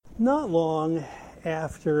Not long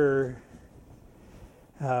after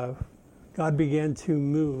God began to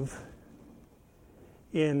move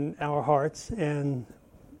in our hearts, and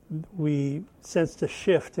we sensed a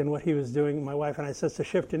shift in what he was doing, my wife and I sensed a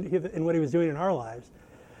shift in what he was doing in our lives,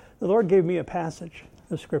 the Lord gave me a passage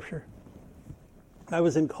of Scripture. I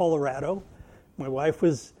was in Colorado. My wife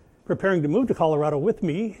was preparing to move to Colorado with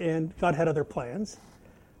me, and God had other plans.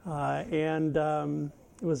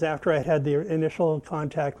 It was after I had the initial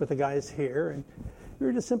contact with the guys here, and we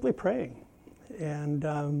were just simply praying.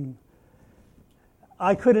 And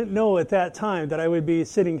I couldn't know at that time that I would be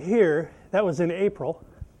sitting here, that was in April,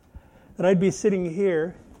 that I'd be sitting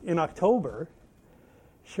here in October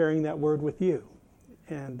sharing that word with you.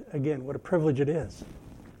 And again, what a privilege it is.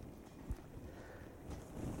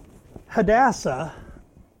 Hadassah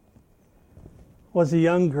was a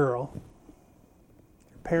young girl.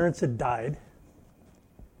 Her parents had died.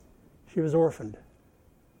 She was orphaned.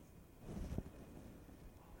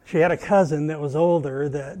 She had a cousin that was older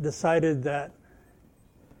that decided that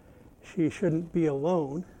she shouldn't be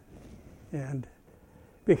alone and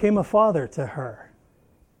became a father to her.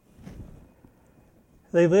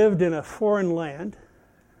 They lived in a foreign land.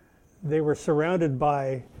 They were surrounded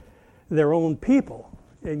by their own people,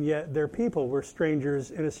 and yet their people were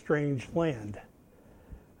strangers in a strange land,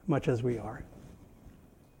 much as we are.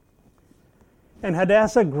 And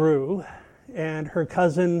Hadassah grew, and her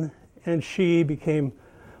cousin and she became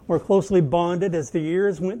more closely bonded as the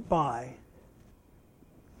years went by.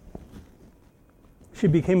 She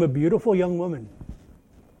became a beautiful young woman.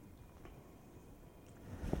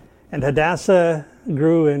 And Hadassah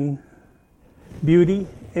grew in beauty,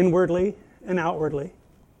 inwardly and outwardly,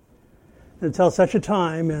 until such a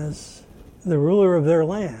time as the ruler of their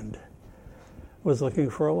land was looking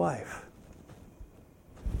for a wife.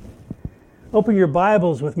 Open your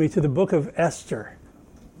Bibles with me to the book of Esther.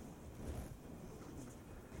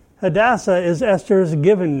 Hadassah is Esther's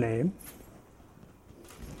given name.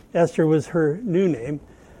 Esther was her new name,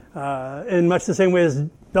 in much the same way as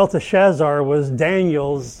Belteshazzar was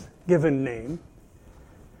Daniel's given name.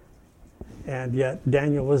 And yet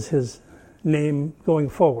Daniel was his name going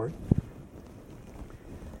forward.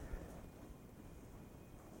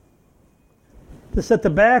 To set the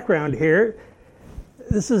background here,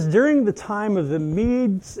 this is during the time of the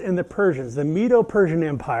Medes and the Persians, the Medo-Persian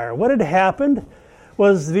Empire. What had happened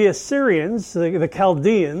was the Assyrians, the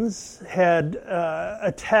Chaldeans, had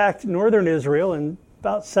attacked northern Israel in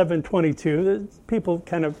about 722. People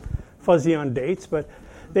kind of fuzzy on dates, but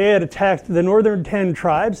they had attacked the northern 10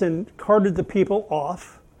 tribes and carted the people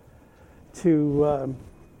off to,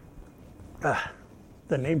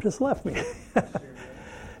 the name just left me.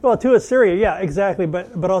 Well, to Assyria, yeah, exactly,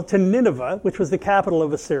 but to Nineveh, which was the capital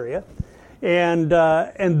of Assyria, and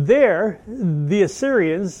there the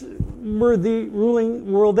Assyrians were the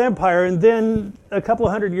ruling world empire. And then a couple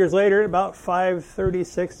of hundred years later, about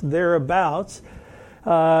 536 thereabouts,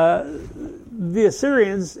 the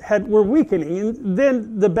Assyrians were weakening, and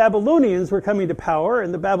then the Babylonians were coming to power,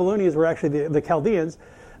 and the Babylonians were actually the Chaldeans,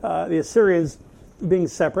 the Assyrians being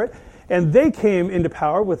separate. And they came into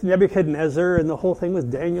power with Nebuchadnezzar and the whole thing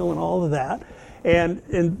with Daniel and all of that. And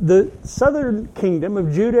in the southern kingdom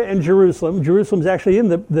of Judah and Jerusalem's actually in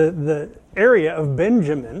the area of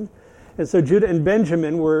Benjamin. And so Judah and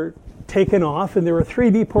Benjamin were taken off, and there were 3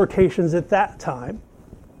 deportations at that time.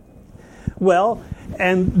 Well,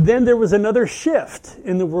 and then there was another shift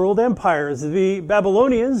in the world empires. The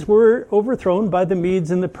Babylonians were overthrown by the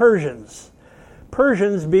Medes and the Persians.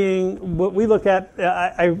 Persians being what we look at,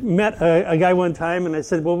 I met a guy one time and I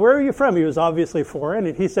said, well, where are you from? He was obviously foreign,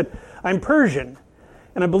 and he said, I'm Persian.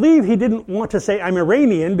 And I believe he didn't want to say I'm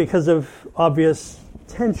Iranian because of obvious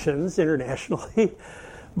tensions internationally,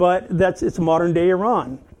 but it's modern day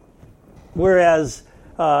Iran. Whereas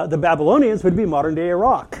the Babylonians would be modern day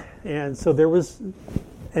Iraq. And so there was,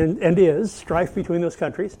 and is, strife between those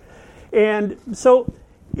countries. And so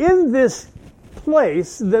in this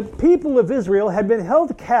place, the people of Israel had been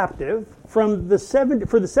held captive for the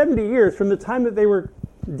 70 years from the time that they were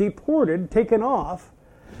deported, taken off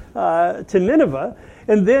to Nineveh.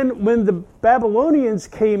 And then when the Babylonians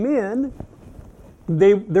came in,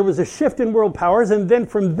 there was a shift in world powers, and then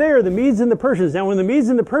from there the Medes and the Persians. Now when the Medes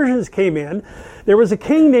and the Persians came in, there was a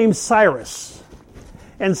king named Cyrus.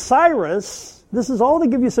 And Cyrus, this is all to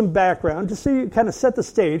give you some background, just so you kind of set the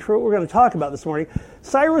stage for what we're going to talk about this morning.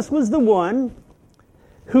 Cyrus was the one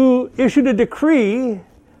who issued a decree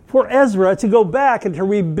for Ezra to go back and to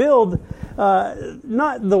rebuild,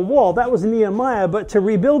 not the wall, that was Nehemiah, but to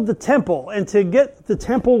rebuild the temple and to get the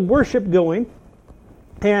temple worship going.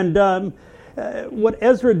 And what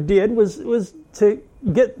Ezra did was to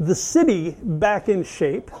get the city back in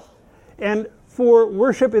shape, and for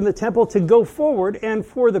worship in the temple to go forward, and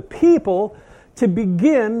for the people to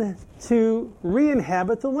begin to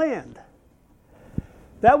re-inhabit the land.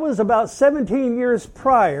 That was about 17 years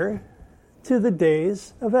prior to the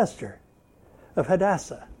days of Esther, of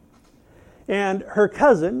Hadassah. And her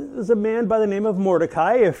cousin is a man by the name of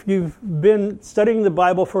Mordecai. If you've been studying the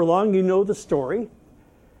Bible for long, you know the story.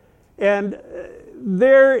 And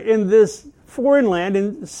there in this foreign land,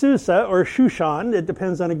 in Susa or Shushan, it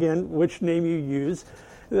depends on, again, which name you use,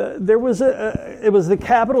 it was the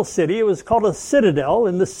capital city. It was called a citadel,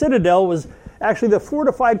 and the citadel was actually the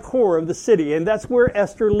fortified core of the city, and that's where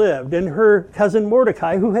Esther lived, and her cousin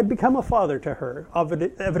Mordecai, who had become a father to her,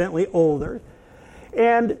 evidently older.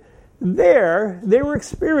 And there, they were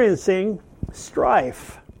experiencing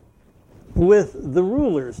strife with the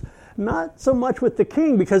rulers. Not so much with the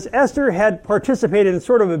king, because Esther had participated in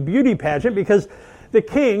sort of a beauty pageant, because the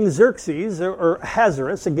king, Xerxes, or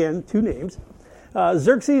Ahasuerus, again, two names,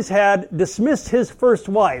 Xerxes had dismissed his first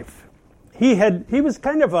wife. He was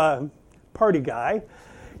kind of a party guy,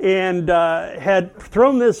 and had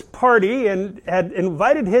thrown this party and had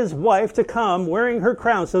invited his wife to come wearing her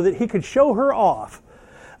crown so that he could show her off.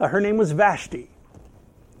 Her name was Vashti.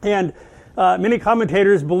 And many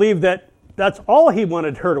commentators believe that that's all he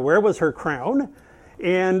wanted her to wear was her crown,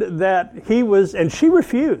 and and she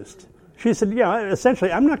refused. She said,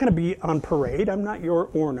 essentially, I'm not going to be on parade. I'm not your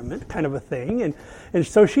ornament, kind of a thing. And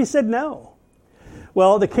so she said no.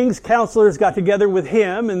 Well, the king's counselors got together with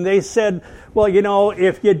him, and they said, well,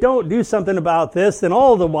 if you don't do something about this, then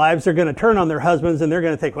all the wives are going to turn on their husbands, and they're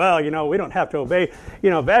going to think, well, we don't have to obey.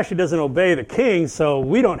 Vashti doesn't obey the king, so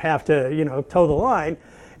we don't have to, toe the line.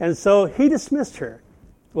 And so he dismissed her.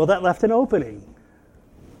 Well, that left an opening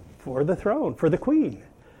for the throne, for the queen.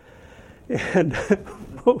 And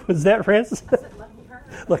what was that, Francis?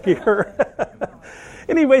 Lucky her.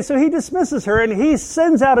 Anyway, so he dismisses her, and he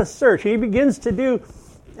sends out a search. He begins to do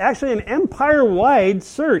actually an empire-wide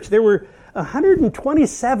search. There were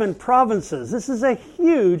 127 provinces. This is a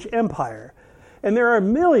huge empire. And there are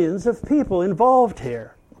millions of people involved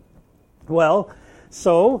here. Well,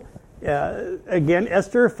 so again,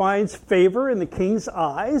 Esther finds favor in the king's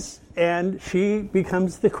eyes, and she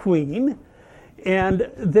becomes the queen. And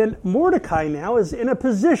then Mordecai now is in a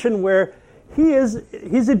position where he's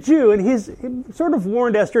a Jew, and he sort of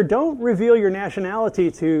warned Esther, don't reveal your nationality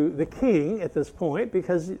to the king at this point,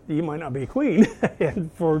 because you might not be queen.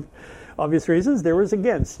 And for obvious reasons, there was,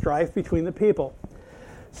 again, strife between the people.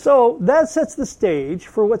 So that sets the stage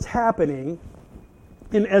for what's happening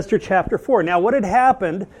in Esther chapter 4. Now, what had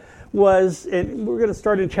happened was, and we're going to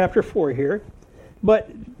start in chapter 4 here, but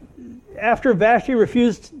after Vashti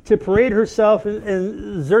refused to parade herself,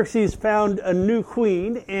 and Xerxes found a new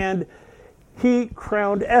queen, and he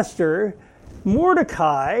crowned Esther,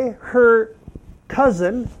 Mordecai, her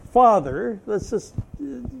cousin, father, let's just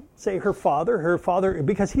say her father,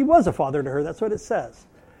 because he was a father to her, that's what it says.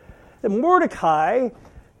 And Mordecai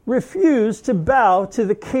refused to bow to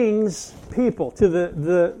the king's people, to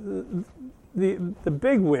the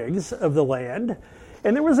bigwigs of the land.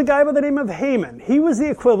 And there was a guy by the name of Haman. He was the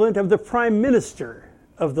equivalent of the prime minister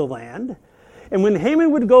of the land. And when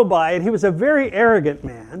Haman would go by, and he was a very arrogant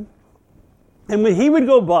man, and when he would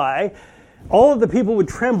go by, all of the people would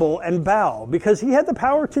tremble and bow, because he had the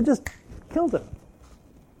power to just kill them.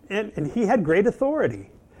 And he had great authority.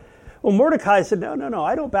 Well, Mordecai said, no,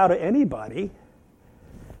 I don't bow to anybody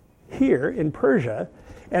here in Persia.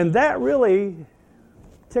 And that really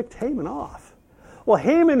ticked Haman off. Well,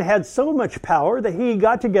 Haman had so much power that he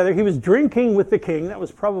got together. He was drinking with the king. That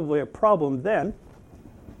was probably a problem then.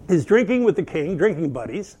 He's drinking with the king, drinking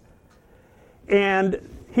buddies. And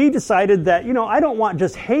he decided that, I don't want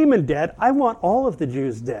just Haman dead. I want all of the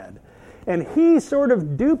Jews dead. And he sort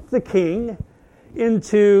of duped the king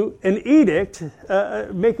into an edict,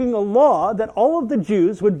 making a law that all of the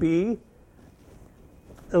Jews would be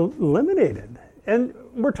eliminated. And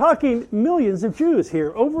we're talking millions of Jews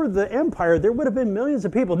here. Over the empire, there would have been millions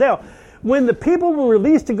of people. Now, when the people were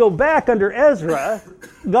released to go back under Ezra,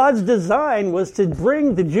 God's design was to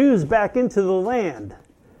bring the Jews back into the land.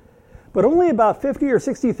 But only about 50 or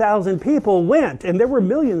 60,000 people went, and there were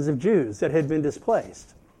millions of Jews that had been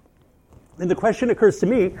displaced. And the question occurs to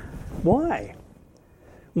me, why?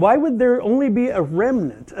 Why would there only be a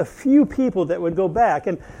remnant, a few people that would go back?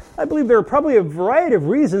 And I believe there are probably a variety of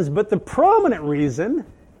reasons, but the prominent reason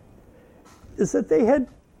is that they had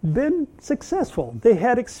been successful. They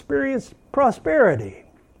had experienced prosperity.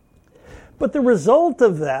 But the result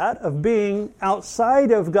of that, of being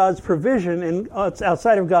outside of God's provision and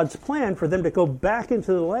outside of God's plan for them to go back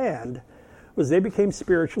into the land, was they became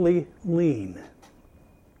spiritually lean.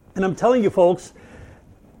 And I'm telling you, folks,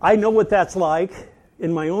 I know what that's like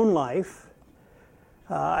in my own life.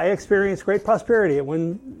 I experienced great prosperity at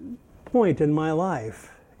one point in my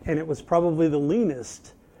life, and it was probably the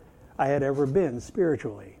leanest I had ever been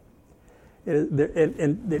spiritually. And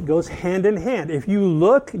it goes hand in hand. If you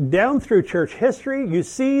look down through church history, you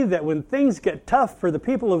see that when things get tough for the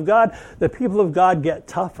people of God get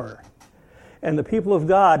tougher. And the people of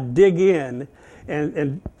God dig in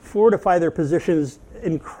and fortify their positions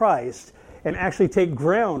in Christ and actually take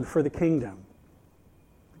ground for the kingdom.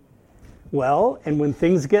 Well, and when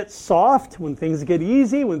things get soft, when things get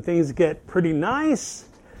easy, when things get pretty nice,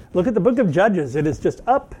 look at the book of Judges. It is just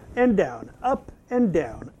up and down, up and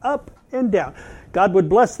down, up and down. God would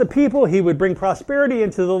bless the people. He would bring prosperity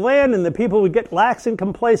into the land, and the people would get lax and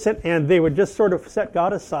complacent, and they would just sort of set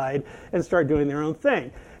God aside and start doing their own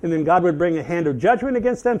thing. And then God would bring a hand of judgment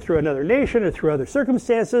against them through another nation or through other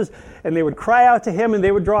circumstances, and they would cry out to him and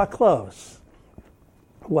they would draw close.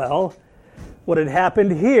 Well, what had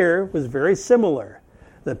happened here was very similar.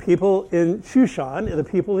 The people in Shushan, the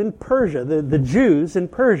people in Persia, the Jews in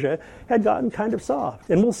Persia had gotten kind of soft.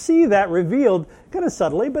 And we'll see that revealed kind of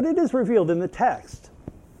subtly, but it is revealed in the text.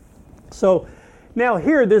 So now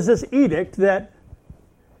here there's this edict that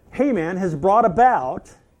Haman has brought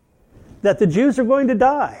about that the Jews are going to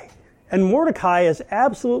die. And Mordecai is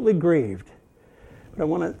absolutely grieved. But I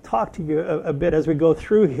want to talk to you a bit as we go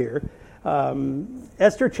through here.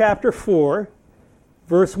 Esther chapter 4,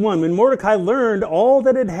 verse 1. When Mordecai learned all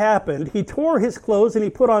that had happened, he tore his clothes and he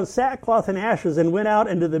put on sackcloth and ashes and went out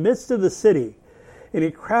into the midst of the city. And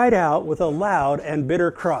he cried out with a loud and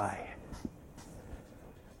bitter cry.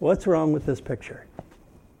 What's wrong with this picture?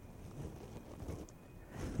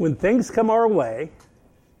 When things come our way,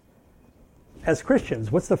 as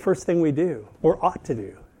Christians, what's the first thing we do or ought to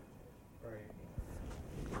do?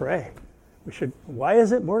 Pray. We should. Why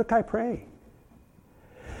isn't Mordecai praying?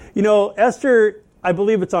 You know, Esther, I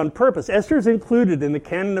believe it's on purpose. Esther's included in the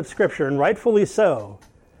canon of Scripture, and rightfully so.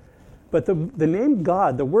 But the name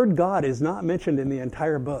God, the word God, is not mentioned in the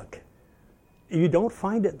entire book. You don't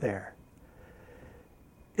find it there.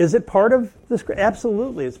 Is it part of the Scripture?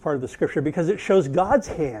 Absolutely, it's part of the Scripture because it shows God's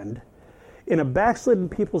hand in a backslidden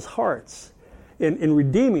people's hearts. In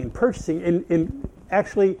redeeming, purchasing, in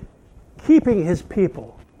actually keeping his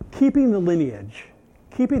people, keeping the lineage,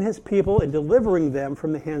 keeping his people and delivering them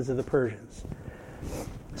from the hands of the Persians.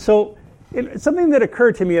 So something that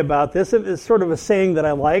occurred to me about this is sort of a saying that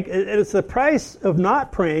I like. It's the price of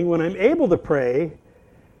not praying when I'm able to pray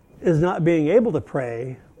is not being able to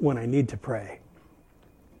pray when I need to pray.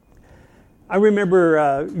 I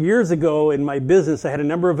remember years ago in my business, I had a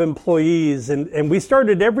number of employees, and we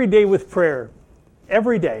started every day with prayer.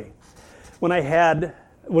 Every day. When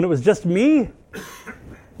it was just me,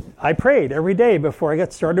 I prayed every day before I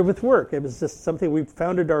got started with work. It was just something we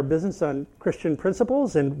founded our business on Christian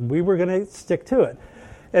principles, and we were going to stick to it.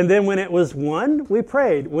 And then when it was 1, we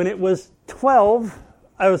prayed. When it was 12,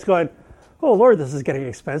 I was going, oh, Lord, this is getting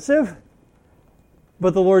expensive.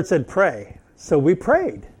 But the Lord said, pray. So we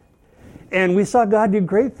prayed. And we saw God do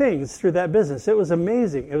great things through that business. It was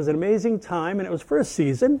amazing. It was an amazing time, and it was for a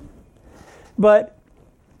season. But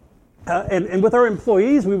and with our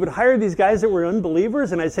employees, we would hire these guys that were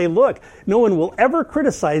unbelievers, and I'd say, look, no one will ever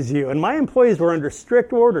criticize you. And my employees were under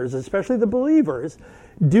strict orders, especially the believers.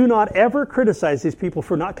 Do not ever criticize these people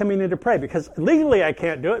for not coming in to pray, because legally I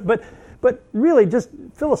can't do it. But really, just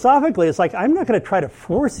philosophically, it's like, I'm not going to try to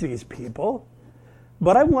force these people,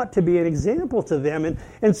 but I want to be an example to them.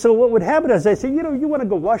 And so what would happen is I say, you want to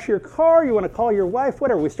go wash your car, you want to call your wife,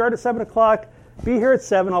 whatever. We start at 7 o'clock, be here at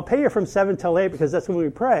 7. I'll pay you from 7 till 8 because that's when we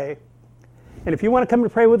pray. And if you want to come to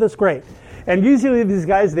pray with us, great. And usually these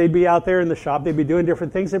guys, they'd be out there in the shop, they'd be doing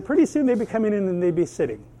different things, and pretty soon they'd be coming in and they'd be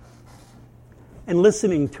sitting and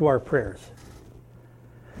listening to our prayers.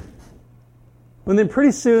 And then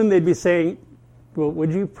pretty soon they'd be saying, well,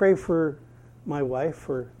 would you pray for my wife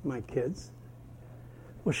or my kids?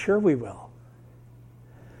 Well, sure we will.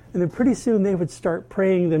 And then pretty soon they would start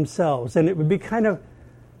praying themselves, and it would be kind of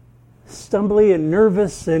stumbly and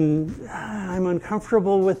nervous, and I'm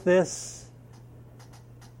uncomfortable with this.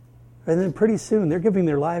 And then pretty soon they're giving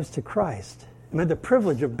their lives to Christ. And I had the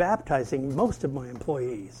privilege of baptizing most of my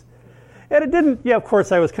employees. And it didn't, of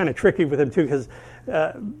course I was kind of tricky with them too, because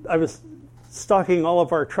I was stocking all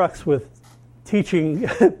of our trucks with teaching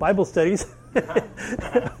Bible studies.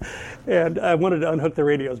 And I wanted to unhook the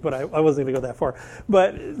radios, but I wasn't going to go that far.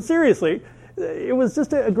 But seriously, it was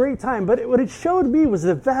just a great time. But what it showed me was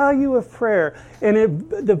the value of prayer and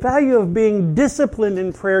the value of being disciplined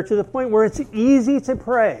in prayer to the point where it's easy to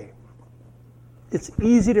pray. It's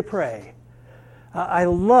easy to pray.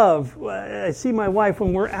 I see my wife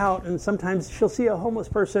when we're out, and sometimes she'll see a homeless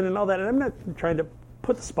person and all that, and I'm not trying to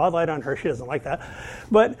put the spotlight on her. She doesn't like that.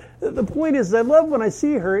 But the point is, I love when I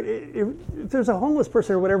see her. If there's a homeless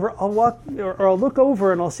person or whatever, I'll walk or I'll look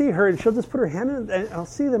over and I'll see her, and she'll just put her hand in, and I'll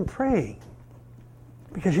see them praying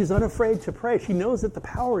because she's unafraid to pray. She knows that the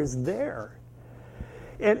power is there.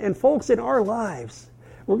 And folks, in our lives,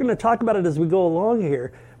 we're going to talk about it as we go along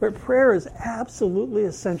here, but prayer is absolutely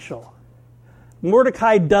essential.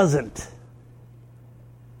 Mordecai doesn't.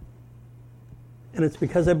 And it's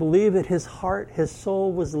because I believe that his heart, his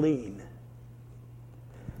soul was lean.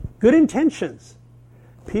 Good intentions.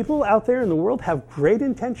 People out there in the world have great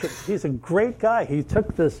intentions. He's a great guy. He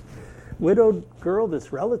took this widowed girl,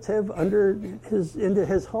 this relative, into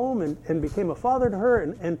his home and became a father to her.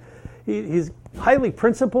 And he's highly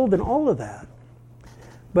principled and all of that.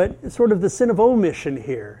 But sort of the sin of omission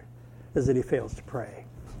here is that he fails to pray.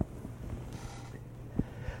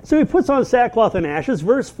 So he puts on sackcloth and ashes.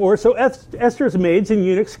 Verse 4, so Esther's maids and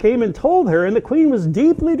eunuchs came and told her, and the queen was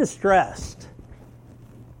deeply distressed.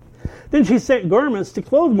 Then she sent garments to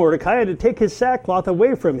clothe Mordecai and to take his sackcloth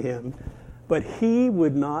away from him, but he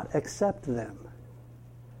would not accept them.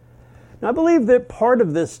 Now I believe that part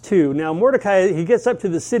of this too, now Mordecai, he gets up to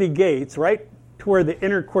the city gates, right to where the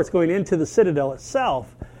inner court's going into the citadel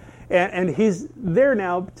itself, and he's there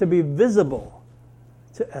now to be visible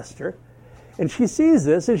to Esther. And she sees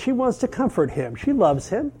this, and she wants to comfort him. She loves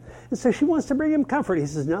him, and so she wants to bring him comfort. He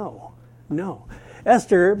says, no.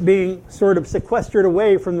 Esther, being sort of sequestered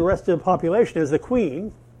away from the rest of the population as the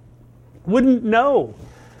queen, wouldn't know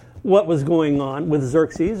what was going on with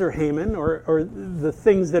Xerxes or Haman or the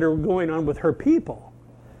things that are going on with her people.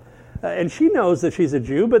 And she knows that she's a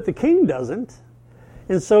Jew, but the king doesn't.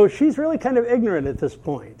 And so she's really kind of ignorant at this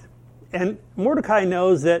point. And Mordecai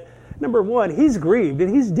knows that, number one, he's grieved,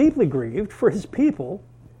 and he's deeply grieved for his people,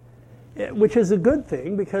 which is a good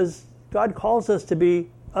thing because God calls us to be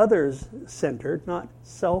others-centered, not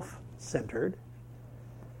self-centered.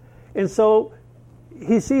 And so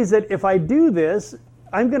he sees that if I do this,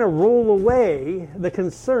 I'm going to roll away the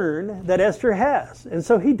concern that Esther has. And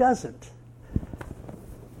so he doesn't.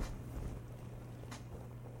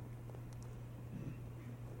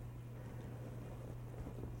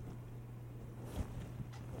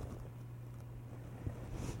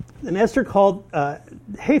 And Esther called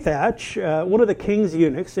Hathach, one of the king's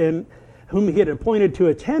eunuchs, and whom he had appointed to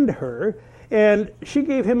attend her, and she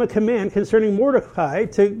gave him a command concerning Mordecai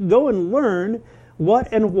to go and learn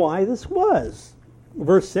what and why this was.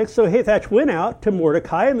 Verse 6, so Hathach went out to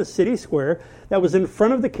Mordecai in the city square that was in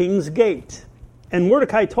front of the king's gate. And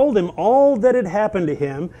Mordecai told him all that had happened to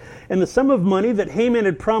him and the sum of money that Haman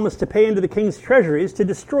had promised to pay into the king's treasuries to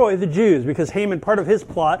destroy the Jews, because Haman, part of his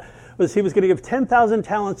plot, was he was going to give 10,000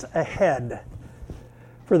 talents a head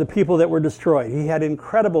for the people that were destroyed. He had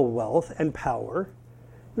incredible wealth and power.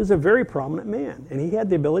 He was a very prominent man, and he had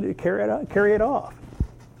the ability to carry it off.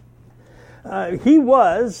 He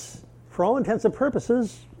was, for all intents and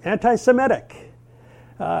purposes, anti-Semitic.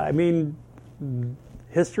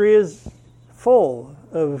 History is full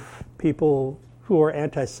of people who are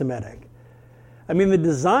anti-Semitic. The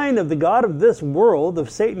design of the God of this world, of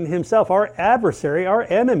Satan himself, our adversary, our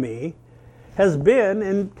enemy, has been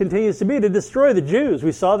and continues to be to destroy the Jews.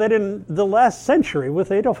 We saw that in the last century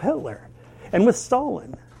with Adolf Hitler and with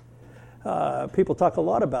Stalin. People talk a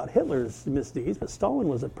lot about Hitler's misdeeds, but Stalin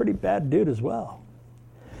was a pretty bad dude as well.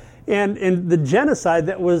 And the genocide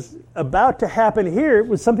that was about to happen here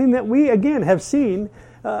was something that we, again, have seen.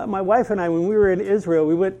 My wife and I, when we were in Israel,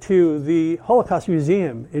 we went to the Holocaust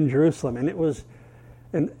Museum in Jerusalem, and it was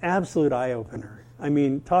an absolute eye-opener.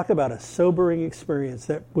 Talk about a sobering experience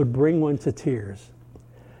that would bring one to tears,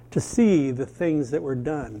 to see the things that were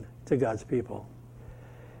done to God's people.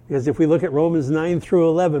 Because if we look at Romans 9 through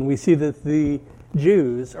 11, we see that the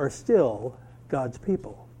Jews are still God's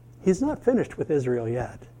people. He's not finished with Israel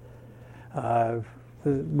yet.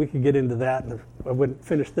 We could get into that, and I wouldn't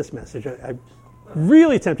finish this message. I'm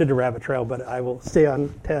really tempted to rabbit trail, but I will stay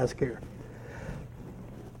on task here.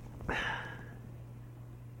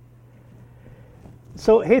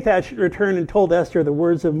 So Hathach returned and told Esther the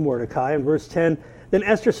words of Mordecai. In verse 10, then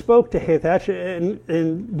Esther spoke to Hathach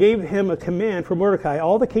and gave him a command for Mordecai.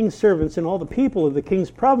 All the king's servants and all the people of the king's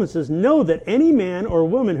provinces know that any man or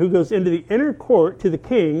woman who goes into the inner court to the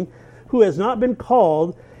king who has not been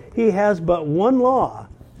called, he has but one law,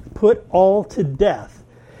 put all to death,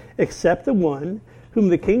 except the one whom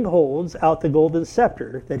the king holds out the golden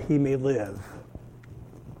scepter, that he may live.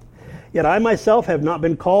 Yet I myself have not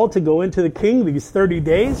been called to go into the king these 30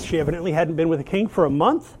 days. She evidently hadn't been with the king for a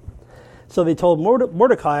month. So they told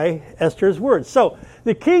Mordecai Esther's words. So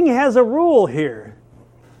the king has a rule here.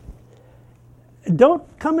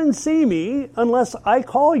 Don't come and see me unless I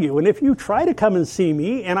call you. And if you try to come and see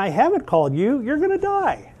me and I haven't called you, you're going to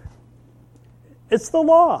die. It's the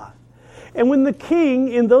law. And when the king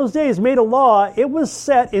in those days made a law, it was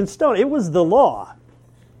set in stone. It was the law.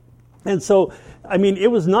 And so, I mean, it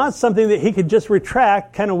was not something that he could just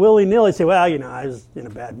retract kind of willy-nilly, say, well, I was in a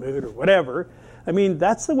bad mood or whatever. I mean,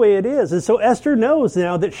 that's the way it is. And so Esther knows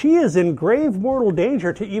now that she is in grave mortal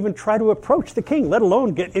danger to even try to approach the king, let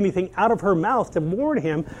alone get anything out of her mouth to warn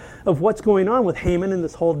him of what's going on with Haman and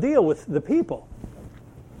this whole deal with the people.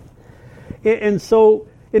 And so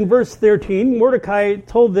in verse 13, Mordecai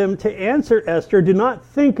told them to answer Esther, do not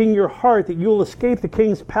think in your heart that you will escape the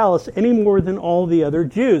king's palace any more than all the other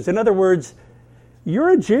Jews. In other words, you're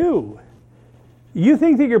a Jew. You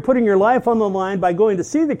think that you're putting your life on the line by going to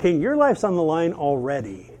see the king. Your life's on the line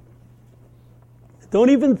already. Don't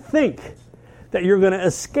even think that you're going to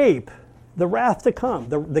escape the wrath to come,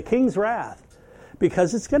 the king's wrath,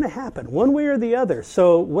 because it's going to happen one way or the other.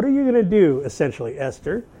 So what are you going to do, essentially,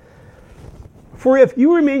 Esther? For if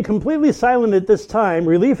you remain completely silent at this time,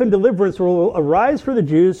 relief and deliverance will arise for the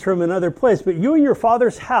Jews from another place, but you and your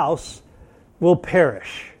father's house will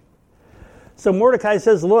perish. So Mordecai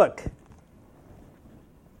says, look,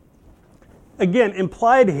 again,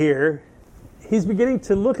 implied here, he's beginning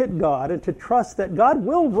to look at God and to trust that God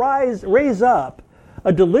will raise up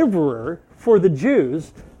a deliverer for the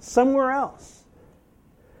Jews somewhere else.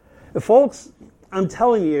 Folks, I'm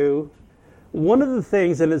telling you, one of the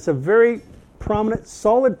things, and it's a very prominent,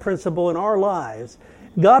 solid principle in our lives,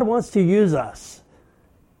 God wants to use us.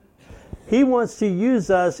 He wants to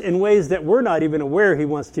use us in ways that we're not even aware He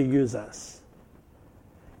wants to use us.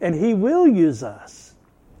 And He will use us.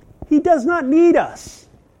 He does not need us.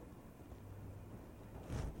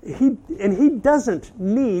 He doesn't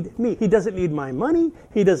need me. He doesn't need my money.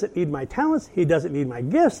 He doesn't need my talents. He doesn't need my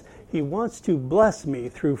gifts. He wants to bless me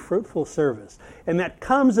through fruitful service. And that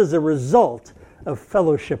comes as a result of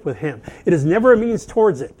fellowship with Him. It is never a means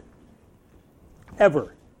towards it.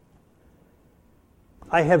 Ever.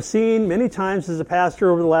 I have seen many times as a pastor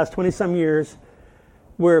over the last 20-some years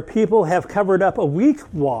where people have covered up a weak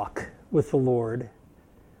walk with the Lord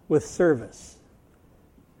with service.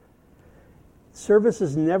 Service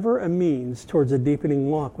is never a means towards a deepening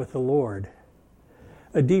walk with the Lord.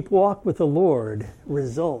 A deep walk with the Lord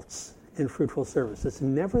results in fruitful service. It's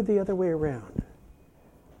never the other way around.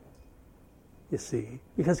 You see,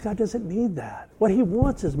 because God doesn't need that. What He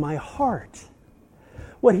wants is my heart.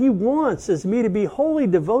 What He wants is me to be wholly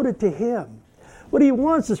devoted to Him. What He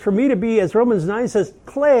wants is for me to be, as Romans 9 says,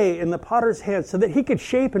 clay in the potter's hand so that He could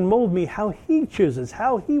shape and mold me how He chooses,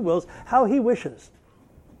 how He wills, how He wishes.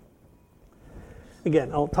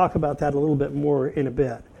 Again, I'll talk about that a little bit more in a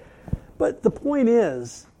bit. But the point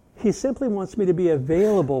is, He simply wants me to be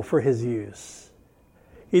available for His use.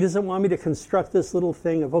 He doesn't want me to construct this little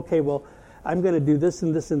thing of, okay, well, I'm going to do this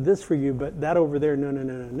and this and this for you, but that over there,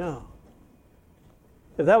 no.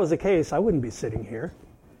 If that was the case, I wouldn't be sitting here.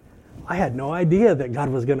 I had no idea that God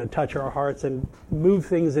was going to touch our hearts and move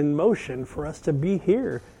things in motion for us to be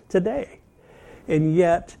here today. And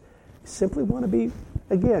yet, simply want to be,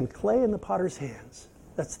 again, clay in the potter's hands.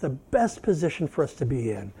 That's the best position for us to be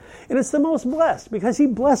in. And it's the most blessed because He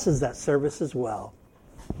blesses that service as well.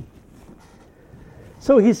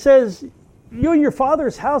 So He says, you and your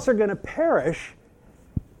father's house are going to perish,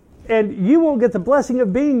 and you won't get the blessing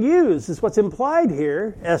of being used, is what's implied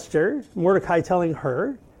here, Esther, Mordecai telling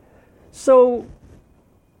her. So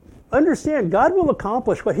understand, God will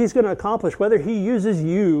accomplish what He's going to accomplish, whether He uses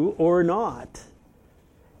you or not.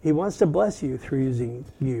 He wants to bless you through using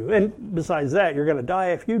you. And besides that, you're going to die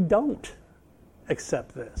if you don't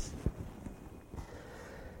accept this.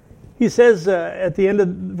 He says at the end of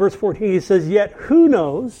verse 14, He says, yet who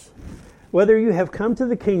knows whether you have come to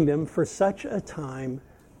the kingdom for such a time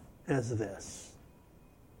as this.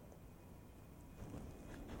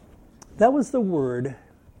 That was the word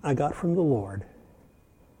I got from the Lord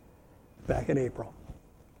back in April.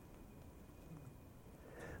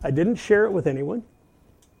 I didn't share it with anyone.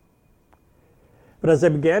 But as I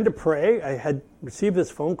began to pray, I had received this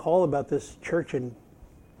phone call about this church in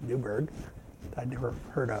Newburgh I'd never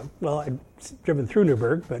heard of. Well, I'd driven through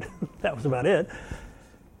Newburgh, but that was about it.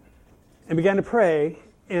 And began to pray,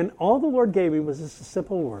 and all the Lord gave me was just a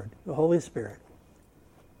simple word, the Holy Spirit.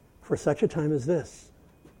 For such a time as this,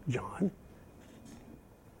 John.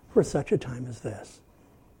 For such a time as this.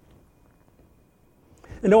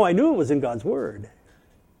 And no, I knew it was in God's Word.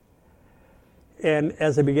 And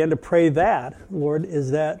as I began to pray that, Lord,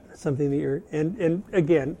 is that something that you're... And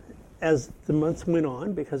again, as the months went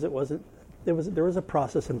on, because there was a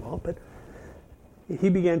process involved, but he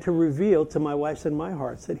began to reveal to my wife's and my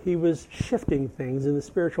hearts that he was shifting things in the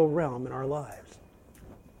spiritual realm in our lives.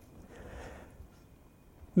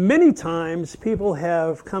 Many times people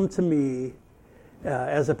have come to me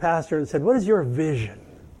as a pastor and said, "What is your vision?"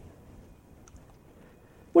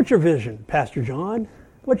 "What's your vision, Pastor John?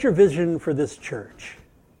 What's your vision for this church?"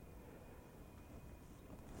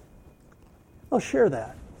 I'll share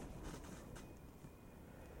that.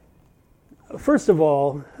 First of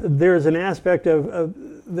all, there's an aspect of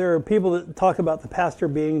there are people that talk about the pastor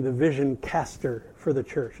being the vision caster for the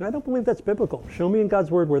church. And I don't believe that's biblical. Show me in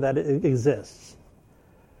God's word where that exists.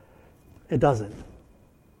 It doesn't.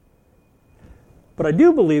 But I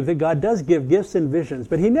do believe that God does give gifts and visions,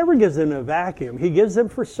 but he never gives them in a vacuum. He gives them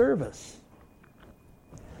for service.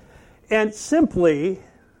 And simply,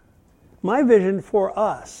 my vision for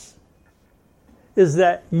us is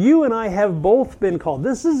that you and I have both been called.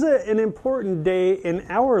 This is an important day in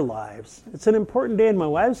our lives. It's an important day in my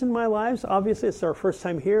wife's and my lives. Obviously, it's our first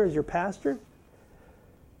time here as your pastor.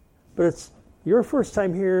 But it's your first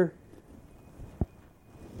time here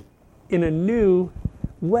in a new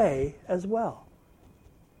way as well.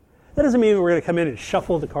 That doesn't mean we're going to come in and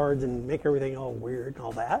shuffle the cards and make everything all weird and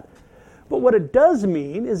all that. But what it does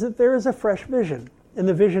mean is that there is a fresh vision. And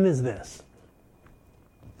the vision is this: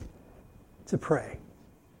 to pray.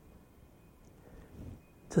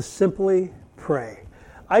 To simply pray.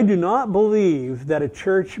 I do not believe that a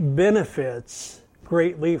church benefits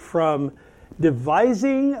greatly from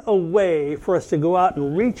devising a way for us to go out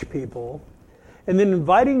and reach people and then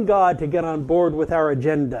inviting God to get on board with our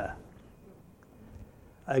agenda.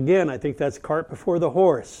 Again, I think that's cart before the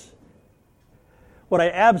horse. What I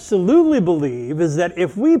absolutely believe is that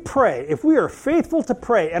if we pray, if we are faithful to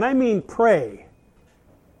pray, and I mean pray,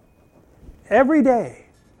 every day,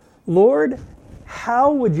 "Lord,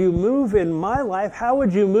 how would you move in my life? How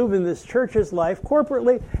would you move in this church's life,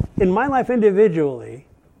 corporately, in my life individually?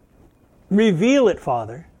 Reveal it,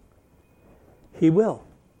 Father." He will.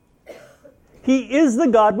 He is the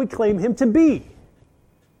God we claim him to be.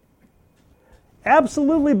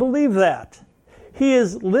 Absolutely believe that. He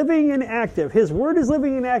is living and active. His word is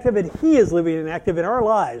living and active, and he is living and active in our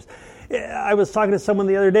lives. I was talking to someone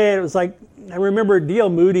the other day, and it was like, I remember D.L.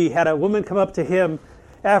 Moody had a woman come up to him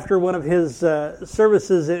after one of his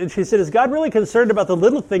services, and she said, "Is God really concerned about the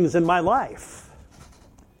little things in my life?"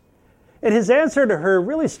 And his answer to her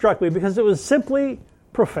really struck me because it was simply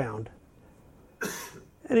profound.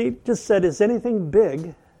 And he just said, "Is anything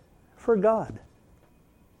big for God?"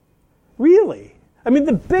 Really? I mean,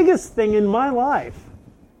 the biggest thing in my life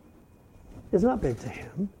is not big to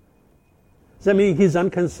him. Does that mean he's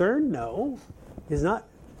unconcerned? No. He's not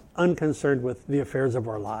unconcerned with the affairs of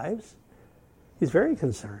our lives. He's very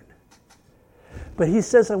concerned. But he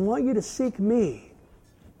says, "I want you to seek me.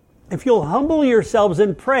 If you'll humble yourselves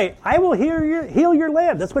and pray, I will heal your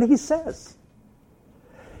land." That's what he says.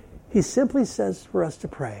 He simply says for us to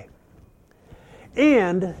pray.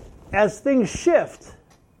 And as things shift,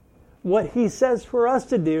 what he says for us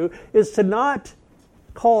to do is to not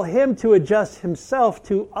call him to adjust himself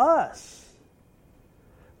to us.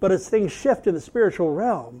 But as things shift in the spiritual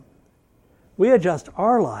realm, we adjust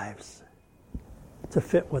our lives to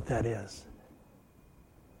fit what that is.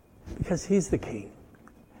 Because he's the king.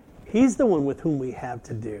 He's the one with whom we have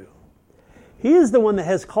to do. He is the one that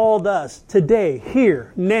has called us today,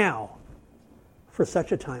 here, now, for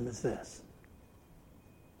such a time as this.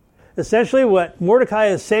 Essentially, what Mordecai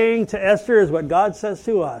is saying to Esther is what God says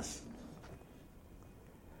to us.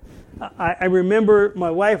 I remember my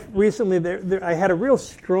wife recently, I had a real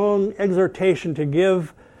strong exhortation to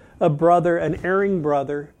give a brother, an erring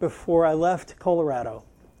brother, before I left Colorado.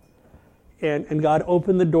 And God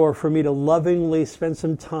opened the door for me to lovingly spend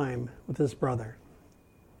some time with this brother.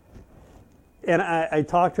 And I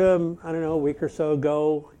talked to him, I don't know, a week or so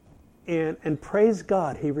ago, and praise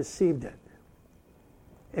God, he received it.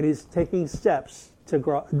 And he's taking steps to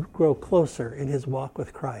grow closer in his walk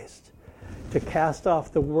with Christ, to cast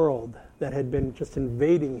off the world that had been just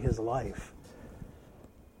invading his life.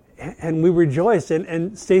 And we rejoiced.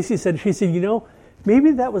 And Stacy said,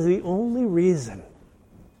 maybe that was the only reason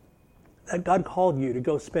that God called you to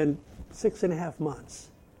go spend 6.5 months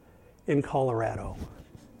in Colorado.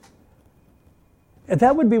 And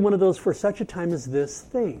that would be one of those "for such a time as this"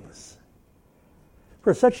 things.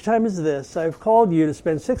 For such a time as this, I've called you to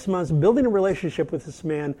spend 6 months building a relationship with this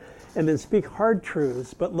man and then speak hard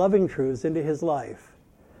truths, but loving truths into his life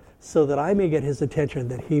so that I may get his attention,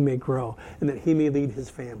 that he may grow, and that he may lead his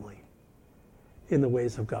family in the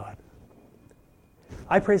ways of God.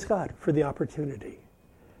 I praise God for the opportunity.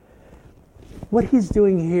 what he's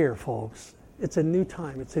doing here, folks, it's a new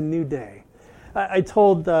time. It's a new day. I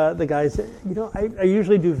told the guys, I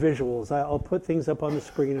usually do visuals. I'll put things up on the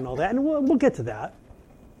screen and all that, and we'll get to that.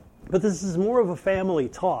 But this is more of a family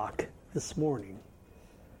talk this morning.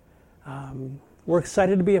 We're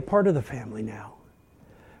excited to be a part of the family now.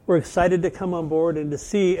 We're excited to come on board and to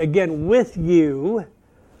see, again, with you,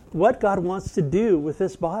 what God wants to do with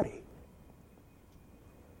this body.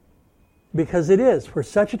 Because it is for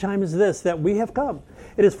such a time as this that we have come.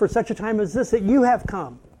 It is for such a time as this that you have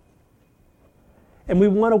come. And we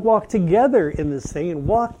want to walk together in this thing and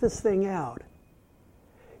walk this thing out.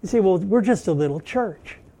 You say, well, we're just a little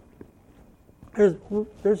church.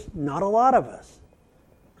 There's not a lot of us.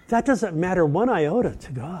 That doesn't matter one iota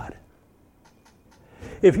to God.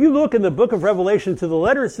 If you look in the book of Revelation to the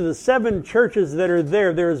letters to the 7 churches that are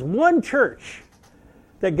there, there is one church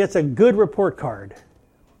that gets a good report card.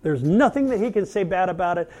 There's nothing that he can say bad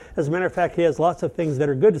about it. As a matter of fact, he has lots of things that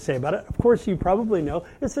are good to say about it. Of course, you probably know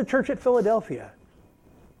it's the church at Philadelphia.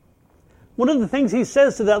 One of the things he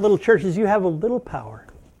says to that little church is, you have a little power,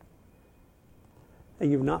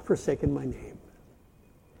 and you've not forsaken my name.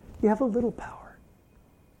 You have a little power.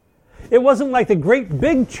 It wasn't like the great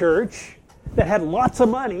big church that had lots of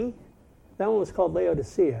money. That one was called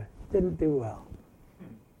Laodicea. Didn't do well.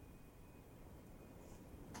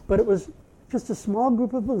 But it was just a small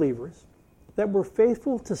group of believers that were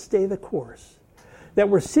faithful to stay the course, that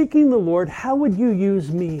were seeking the Lord. How would you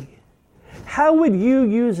use me? How would you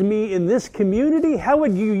use me in this community? How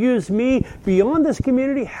would you use me beyond this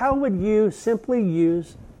community? How would you simply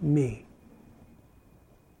use me?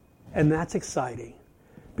 And that's exciting,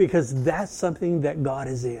 because that's something that God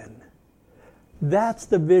is in. That's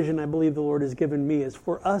the vision I believe the Lord has given me, is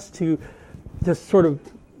for us to just sort of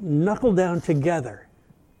knuckle down together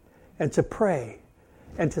and to pray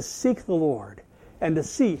and to seek the Lord and to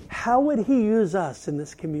see how would he use us in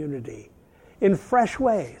this community in fresh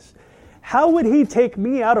ways. How would he take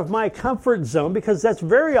me out of my comfort zone? Because that's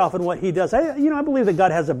very often what he does. I believe that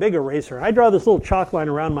God has a big eraser. I draw this little chalk line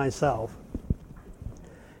around myself.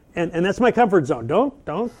 And that's my comfort zone.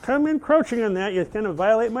 Don't come encroaching on that. You're going to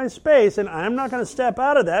violate my space, and I'm not going to step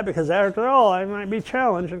out of that, because after all, I might be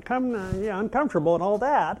challenged and uncomfortable and all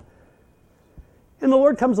that. And the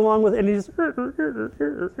Lord comes along with it,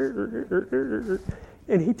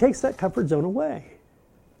 and he takes that comfort zone away.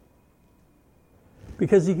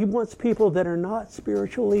 Because he wants people that are not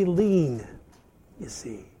spiritually lean, you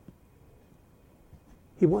see.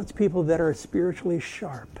 He wants people that are spiritually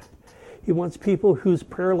sharp. He wants people whose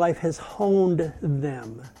prayer life has honed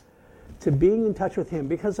them to being in touch with him.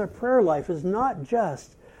 Because our prayer life is not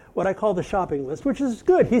just what I call the shopping list, which is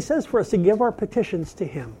good. He says for us to give our petitions to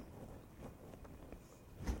him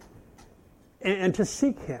and to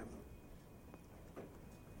seek him.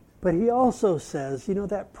 But he also says,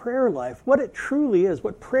 that prayer life, what it truly is,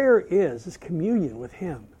 what prayer is communion with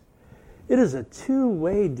him. It is a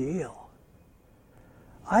two-way deal.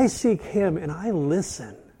 I seek him and I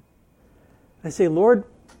listen. I say, Lord,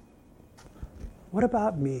 what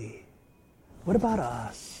about me? What about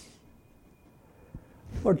us?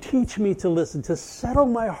 Lord, teach me to listen, to settle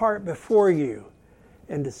my heart before you,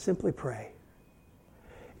 and to simply pray.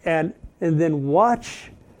 And then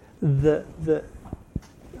watch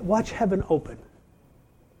watch heaven open.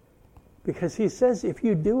 Because he says, if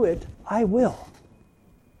you do it, I will.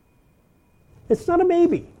 It's not a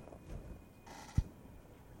maybe.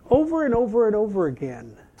 Over and over and over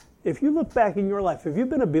again, if you look back in your life, if you've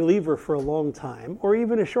been a believer for a long time, or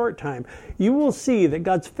even a short time, you will see that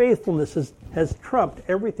God's faithfulness has trumped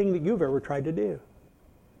everything that you've ever tried to do.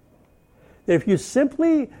 That if you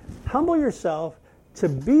simply humble yourself to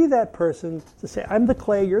be that person, to say, I'm the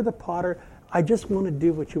clay, you're the potter, I just want to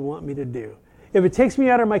do what you want me to do. If it takes me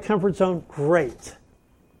out of my comfort zone, great.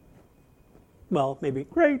 Well, maybe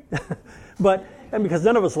great. And because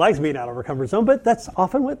none of us likes being out of our comfort zone, but that's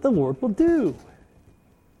often what the Lord will do.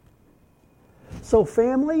 So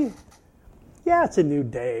family, yeah, it's a new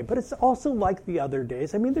day, but it's also like the other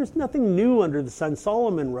days. I mean, there's nothing new under the sun,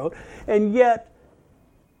 Solomon wrote, and yet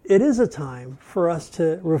it is a time for us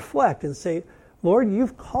to reflect and say, Lord,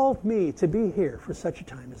 you've called me to be here for such a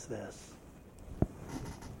time as this.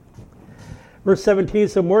 Verse 17,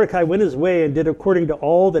 so Mordecai went his way and did according to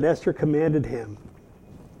all that Esther commanded him.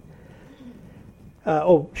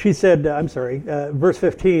 Verse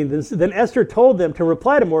 15, then Esther told them to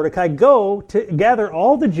reply to Mordecai, go to gather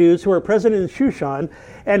all the Jews who are present in Shushan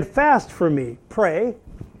and fast for me, pray.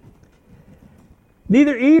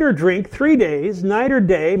 Neither eat or drink 3 days, night or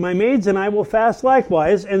day. My maids and I will fast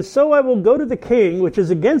likewise, and so I will go to the king, which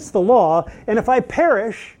is against the law, and if I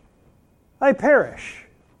perish, I perish.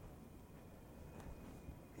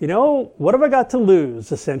 what have I got to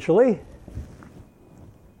lose, essentially?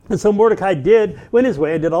 And so Mordecai went his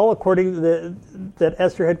way and did all according to that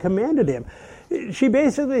Esther had commanded him. She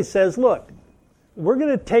basically says, look, we're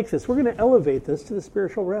going to take this, we're going to elevate this to the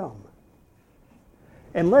spiritual realm.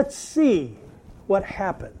 And let's see what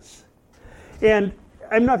happens. And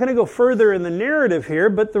I'm not going to go further in the narrative here,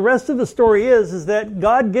 but the rest of the story is that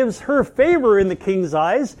God gives her favor in the king's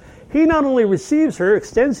eyes. He not only receives her,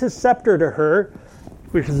 extends his scepter to her,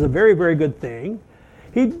 which is a very, very good thing.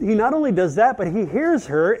 He not only does that, but he hears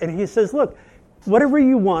her and he says, look, whatever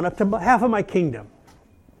you want, up to half of my kingdom,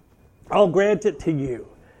 I'll grant it to you.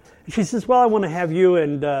 And she says, well, I want to have you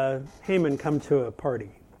and Haman come to a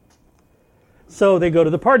party. So they go to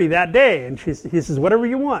the party that day, and he says, whatever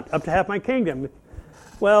you want, up to half my kingdom.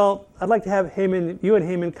 Well, I'd like to have you and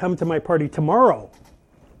Haman come to my party tomorrow.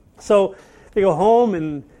 So they go home,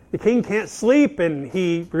 and the king can't sleep, and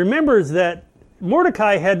he remembers that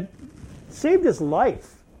Mordecai had saved his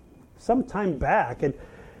life some time back. And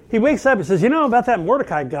he wakes up and says, about that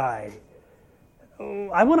Mordecai guy,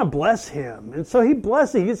 I want to bless him. And so he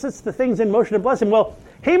sets the things in motion to bless him. Well,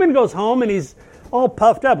 Haman goes home, and he's all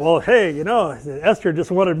puffed up. Well, hey, Esther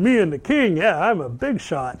just wanted me and the king. Yeah, I'm a big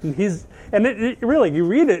shot. And really, you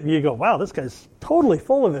read it and you go, wow, this guy's totally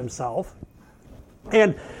full of himself.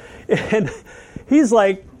 And he's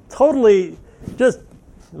like totally just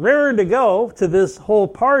raring to go to this whole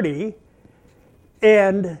party.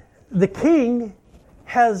 And the king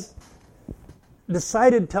has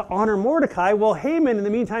decided to honor Mordecai. Well, Haman, in the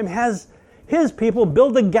meantime, has his people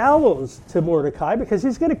build a gallows to Mordecai because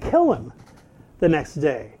he's going to kill him the next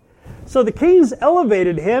day. So the king's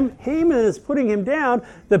elevated him. Haman is putting him down.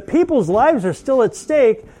 The people's lives are still at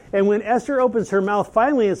stake. And when Esther opens her mouth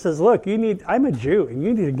finally and says, look, I'm a Jew, and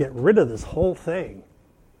you need to get rid of this whole thing,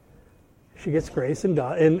 she gets grace in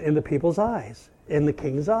God, in the people's eyes, in the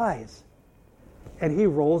king's eyes. And he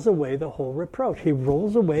rolls away the whole reproach. He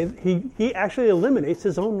rolls away, he actually eliminates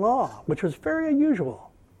his own law, which was very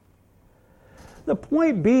unusual. The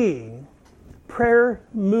point being, prayer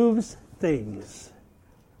moves things.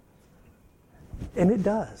 And it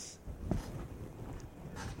does.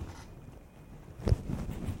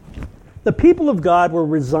 The people of God were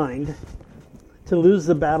resigned to lose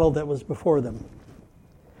the battle that was before them.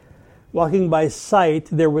 Walking by sight,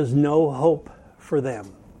 there was no hope for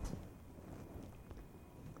them.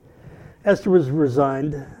 Esther was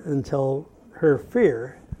resigned until her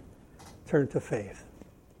fear turned to faith.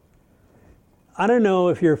 I don't know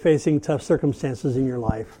if you're facing tough circumstances in your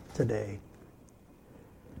life today,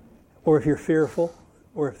 or if you're fearful,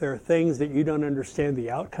 or if there are things that you don't understand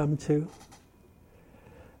the outcome to.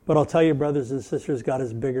 But I'll tell you, brothers and sisters, God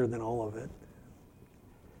is bigger than all of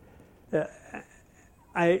it.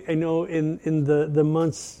 I know in the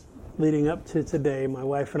months leading up to today, my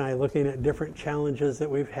wife and I looking at different challenges that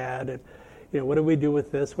we've had, and what do we do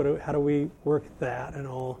with this? How do we work that and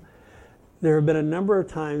all? There have been a number of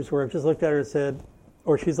times where I've just looked at her and said,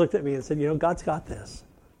 or she's looked at me and said, God's got this.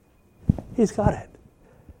 He's got it.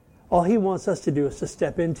 All he wants us to do is to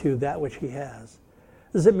step into that which he has.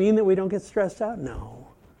 Does it mean that we don't get stressed out? No.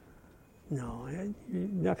 You're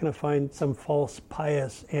not going to find some false,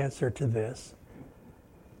 pious answer to this.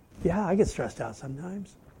 Yeah, I get stressed out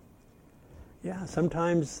sometimes. Yeah,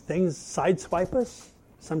 sometimes things sideswipe us.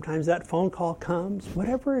 Sometimes that phone call comes.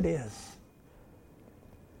 Whatever it is.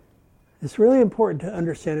 It's really important to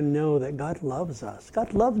understand and know that God loves us.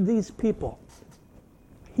 God loved these people.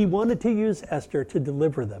 He wanted to use Esther to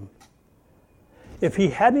deliver them. If he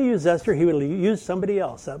hadn't used Esther, he would have used somebody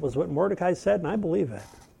else. That was what Mordecai said, and I believe it.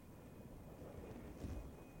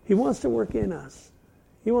 He wants to work in us.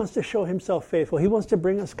 He wants to show himself faithful. He wants to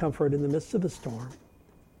bring us comfort in the midst of the storm.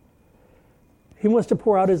 He wants to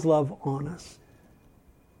pour out his love on us.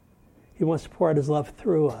 He wants to pour out his love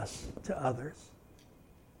through us to others.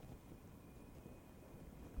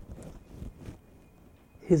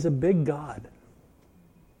 He's a big God.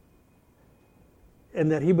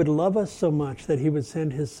 And that he would love us so much that he would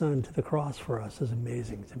send his son to the cross for us is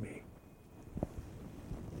amazing to me.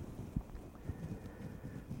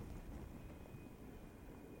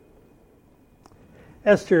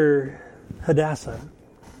 Esther Hadassah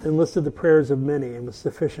enlisted the prayers of many and was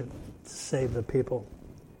sufficient to save the people.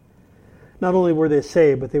 Not only were they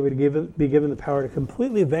saved, but they would be given the power to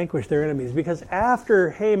completely vanquish their enemies. Because after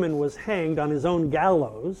Haman was hanged on his own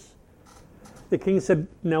gallows, the king said,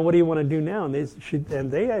 now what do you want to do now?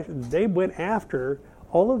 And they went after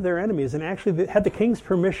all of their enemies and actually had the king's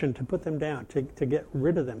permission to put them down, to get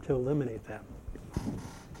rid of them, to eliminate them.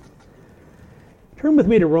 Turn with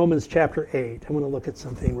me to Romans chapter 8. I want to look at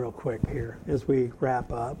something real quick here as we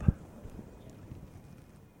wrap up.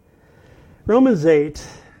 Romans 8,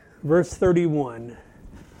 verse 31.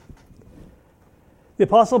 The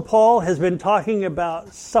Apostle Paul has been talking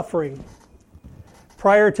about suffering.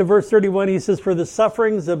 Prior to verse 31, he says, "For the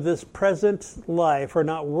sufferings of this present life are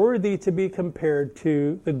not worthy to be compared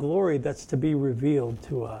to the glory that's to be revealed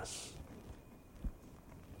to us."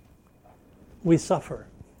 We suffer.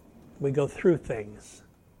 We go through things.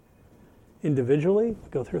 Individually, we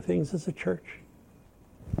go through things as a church.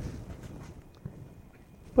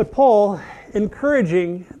 But Paul,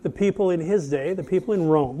 encouraging the people in his day, the people in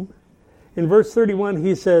Rome, in verse 31,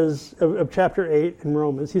 he says, of chapter 8 in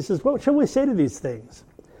Romans, he says, "What shall we say to these things?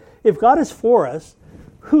 If God is for us,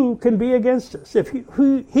 who can be against us? If he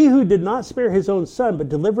who did not spare his own son, but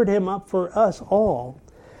delivered him up for us all,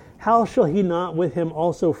 how shall he not with him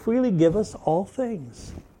also freely give us all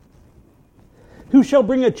things? Who shall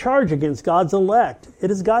bring a charge against God's elect? It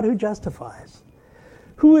is God who justifies.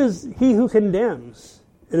 Who is he who condemns?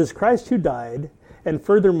 It is Christ who died, and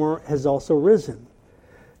furthermore has also risen,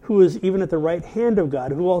 who is even at the right hand of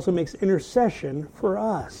God, who also makes intercession for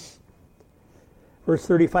us." Verse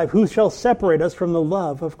 35, "Who shall separate us from the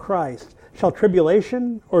love of Christ? Shall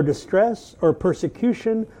tribulation, or distress, or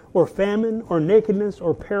persecution, or famine, or nakedness,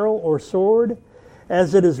 or peril, or sword?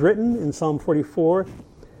 As it is written in Psalm 44,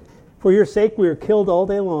 For your sake we are killed all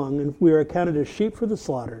day long, and we are accounted as sheep for the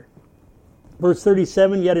slaughter." Verse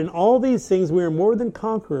 37, "Yet in all these things we are more than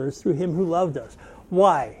conquerors through him who loved us."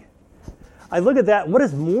 Why? I look at that. What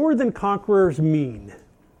does more than conquerors mean?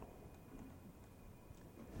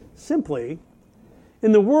 Simply,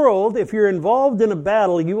 in the world, if you're involved in a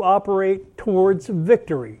battle, you operate towards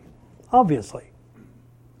victory, obviously.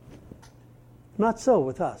 Not so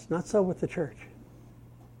with us, not so with the church.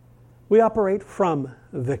 We operate from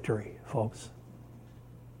victory, folks.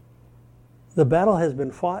 The battle has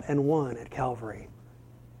been fought and won at Calvary.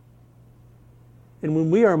 And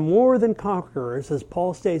when we are more than conquerors, as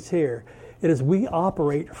Paul states here, it is we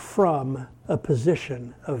operate from a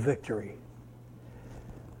position of victory.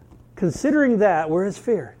 Considering that, where is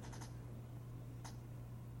fear?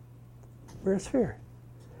 Where is fear?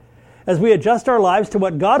 As we adjust our lives to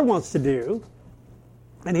what God wants to do,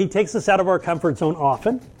 and he takes us out of our comfort zone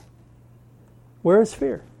often, where is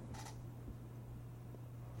fear?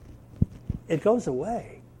 It goes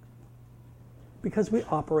away because we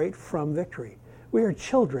operate from victory. We are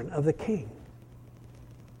children of the King.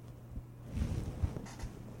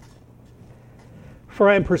 "For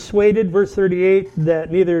I am persuaded," verse 38,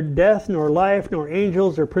 "that neither death nor life nor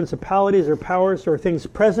angels or principalities or powers or things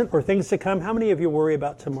present or things to come." How many of you worry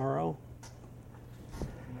about tomorrow?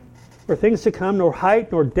 "Or things to come, nor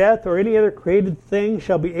height, nor depth, or any other created thing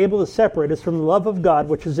shall be able to separate us from the love of God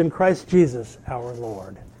which is in Christ Jesus our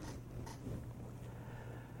Lord."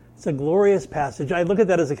 It's a glorious passage. I look at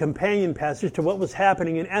that as a companion passage to what was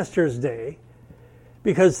happening in Esther's day,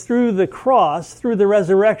 because through the cross, through the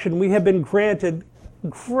resurrection, we have been granted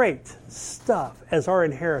great stuff as our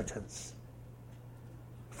inheritance,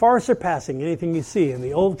 far surpassing anything you see in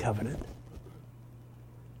the Old Covenant.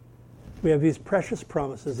 We have these precious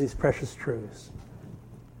promises, these precious truths.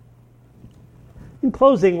 In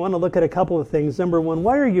closing, I want to look at a couple of things. Number one,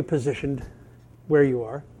 why are you positioned where you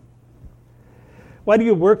are? Why do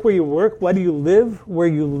you work where you work? Why do you live where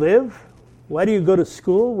you live? Why do you go to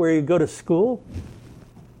school where you go to school?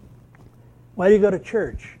 Why do you go to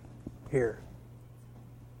church here?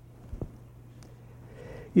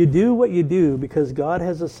 You do what you do because God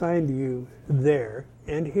has assigned you there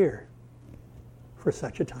and here for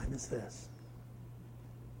such a time as this.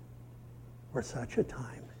 For such a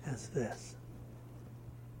time as this.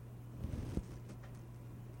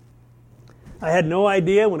 I had no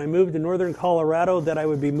idea when I moved to northern Colorado that I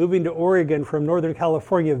would be moving to Oregon from Northern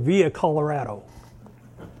California via Colorado.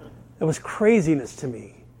 It was craziness to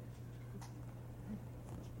me.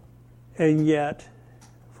 And yet,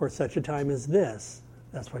 for such a time as this,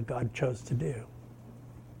 that's what God chose to do.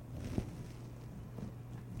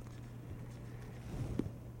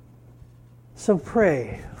 So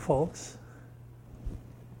pray, folks.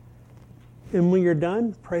 And when you're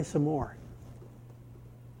done, pray some more.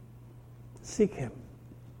 Seek him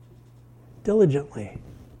diligently.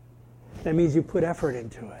 That means you put effort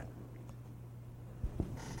into it.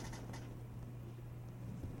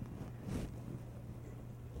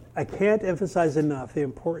 I can't emphasize enough the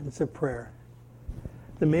importance of prayer.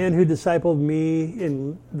 The man who discipled me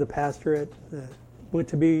in the pastorate, went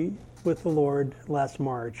to be with the Lord last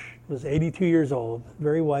March, was 82 years old,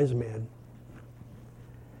 very wise man.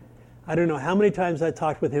 I don't know how many times I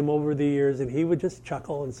talked with him over the years, and he would just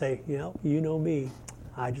chuckle and say, you know me,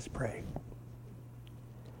 I just pray.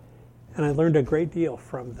 And I learned a great deal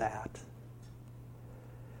from that.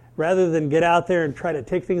 rather than get out there and try to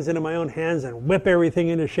take things into my own hands and whip everything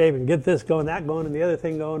into shape and get this going, that going, and the other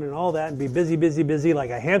thing going and all that, and be busy, busy, busy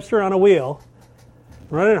like a hamster on a wheel,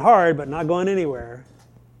 running hard but not going anywhere,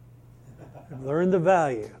 I've learned the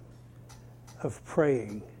value of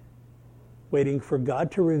praying, waiting for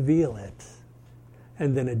God to reveal it,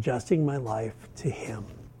 and then adjusting my life to Him.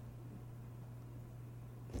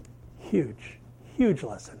 Huge, huge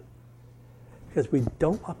lesson. Because we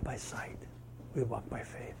don't walk by sight, we walk by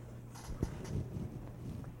faith.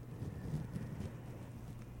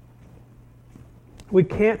 We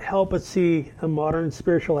can't help but see a modern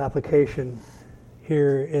spiritual application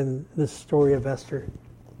here in this story of Esther.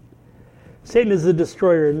 Satan is the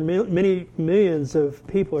destroyer, and many millions of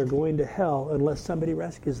people are going to hell unless somebody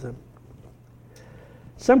rescues them.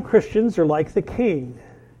 Some Christians are like the king,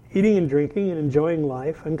 eating and drinking and enjoying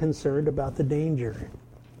life, unconcerned about the danger.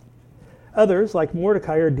 Others, like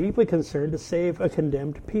Mordecai, are deeply concerned to save a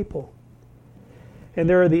condemned people. And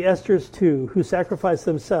there are the Esthers, too, who sacrifice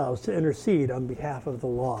themselves to intercede on behalf of the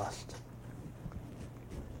lost.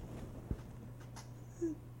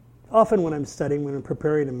 Often when I'm studying, when I'm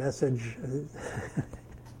preparing a message,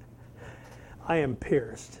 I am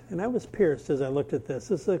pierced. And I was pierced as I looked at this.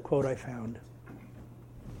 This is a quote I found.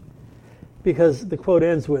 Because the quote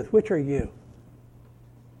ends with, "Which are you?"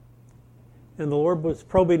 And the Lord was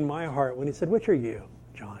probing my heart when He said, "Which are you,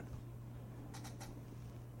 John?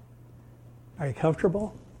 Are you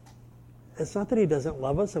comfortable?" It's not that He doesn't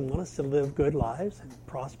love us and want us to live good lives and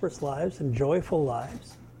prosperous lives and joyful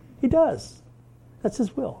lives. He does. That's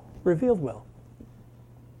His will, revealed will.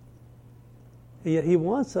 And yet He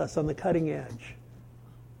wants us on the cutting edge.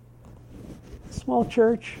 A small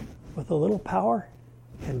church with a little power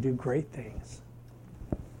can do great things.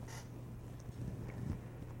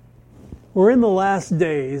 We're in the last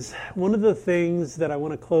days. One of the things that I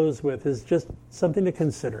want to close with is just something to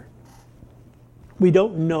consider. We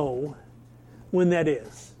don't know when that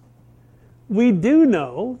is. We do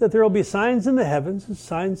know that there will be signs in the heavens and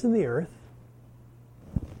signs in the earth.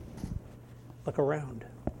 Look around.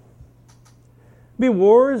 Be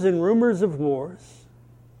wars and rumors of wars.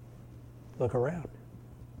 Look around.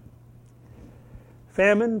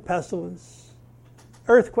 Famine, pestilence,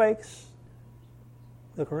 earthquakes.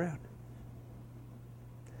 Look around.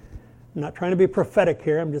 I'm not trying to be prophetic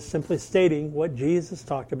here. I'm just simply stating what Jesus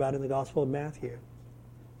talked about in the Gospel of Matthew.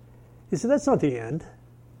 He said that's not the end,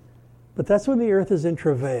 but that's when the earth is in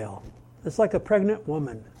travail. It's like a pregnant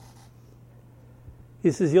woman.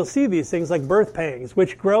 He says you'll see these things like birth pangs,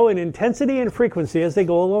 which grow in intensity and frequency as they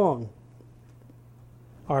go along.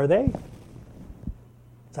 Are they?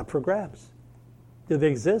 It's up for grabs. Do they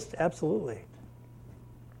exist? Absolutely.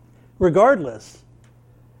 Regardless,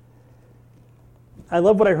 I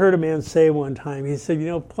love what I heard a man say one time. He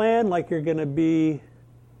said, plan like you're going to be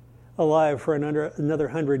alive for another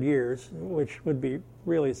 100 years, which would be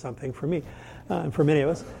really something for me, for many of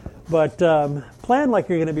us. But plan like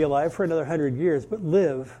you're going to be alive for another 100 years, but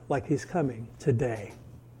live like He's coming today.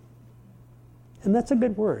 And that's a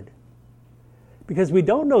good word, because we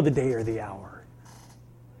don't know the day or the hour.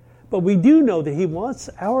 But we do know that He wants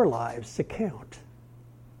our lives to count.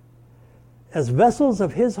 As vessels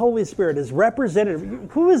of His Holy Spirit, as representative.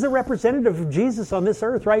 Who is the representative of Jesus on this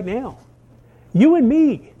earth right now? You and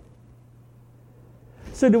me.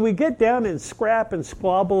 So do we get down and scrap and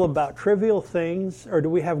squabble about trivial things, or do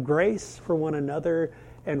we have grace for one another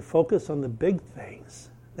and focus on the big things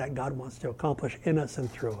that God wants to accomplish in us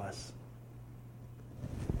and through us?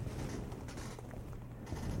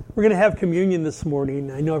 We're going to have communion this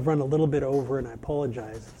morning. I know I've run a little bit over, and I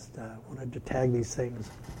apologize. I wanted to tag these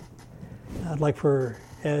things. I'd like for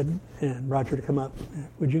Ed and Roger to come up.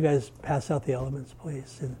 Would you guys pass out the elements,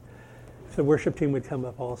 please? And if the worship team would come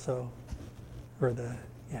up also.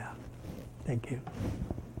 Thank you.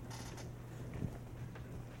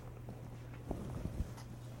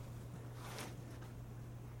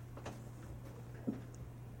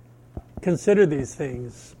 Consider these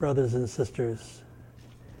things, brothers and sisters.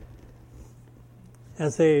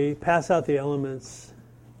 As they pass out the elements,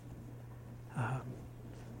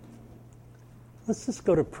 let's just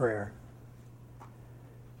go to prayer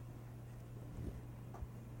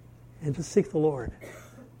and just seek the Lord.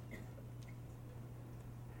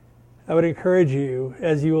 I would encourage you,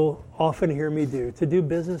 as you will often hear me do, to do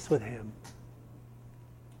business with Him.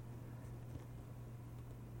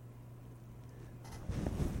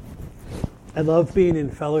 I love being in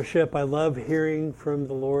fellowship. I love hearing from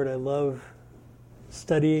the Lord. I love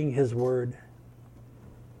studying His Word.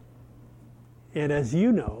 And as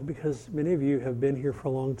you know, because many of you have been here for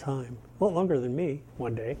a long time, a lot longer than me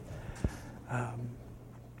one day,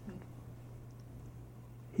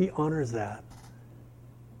 He honors that.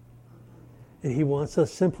 And He wants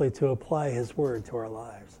us simply to apply His word to our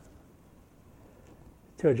lives,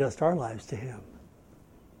 to adjust our lives to Him.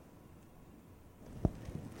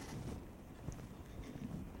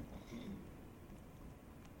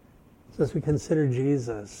 So as we consider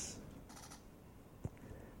Jesus,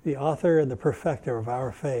 the author and the perfecter of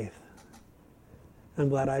our faith, I'm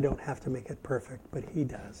glad I don't have to make it perfect, but He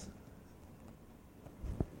does.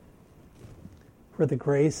 For the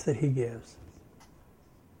grace that He gives,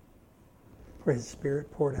 for His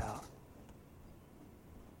Spirit poured out.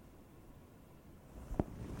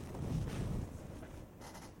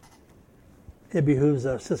 It behooves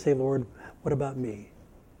us to say, Lord, what about me?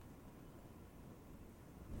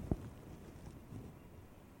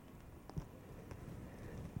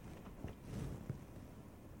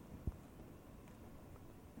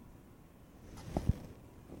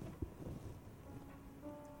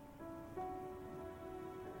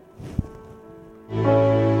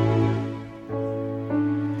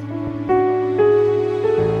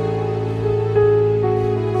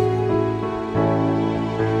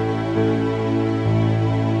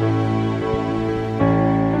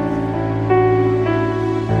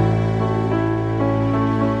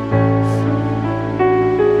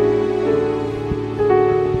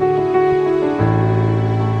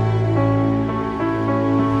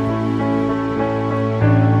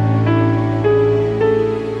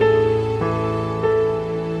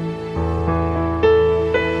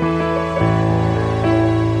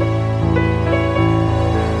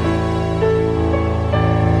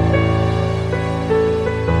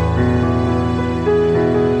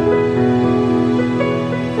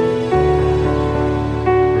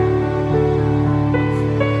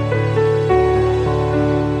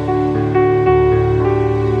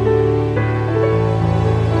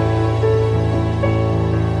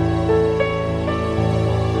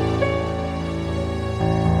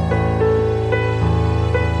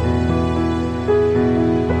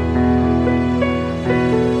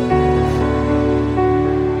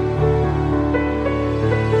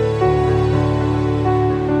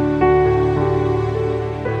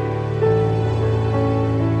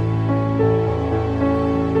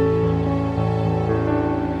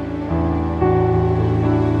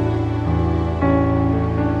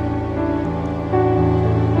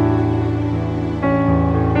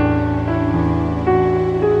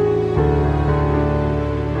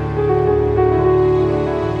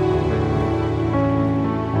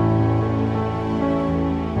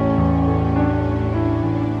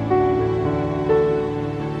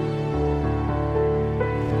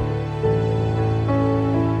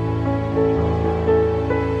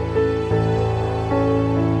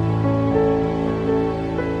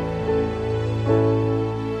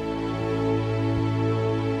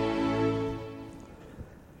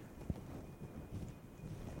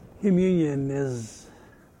 Communion is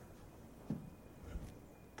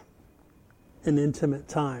an intimate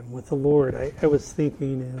time with the Lord. I was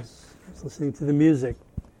thinking as I was listening to the music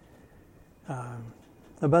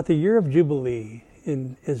about the year of Jubilee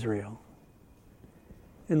in Israel.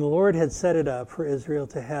 And the Lord had set it up for Israel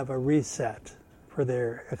to have a reset for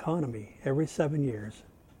their economy every 7 years.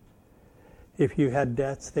 If you had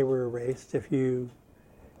debts, they were erased. If you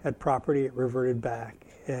had property, it reverted back.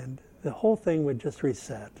 And the whole thing would just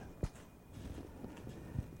reset.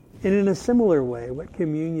 And in a similar way, what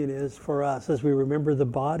communion is for us as we remember the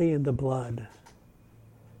body and the blood,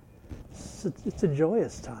 it's a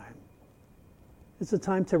joyous time. It's a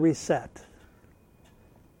time to reset.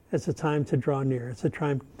 It's a time to draw near. It's a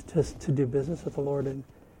time to do business with the Lord. And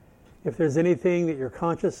if there's anything that you're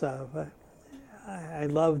conscious of, I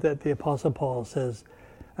love that the Apostle Paul says,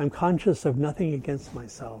 I'm conscious of nothing against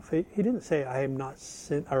myself. He didn't say I am not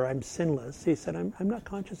sin or I'm sinless. He said I'm not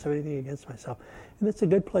conscious of anything against myself. And that's a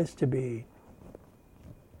good place to be.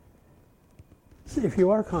 So if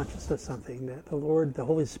you are conscious of something that the Lord, the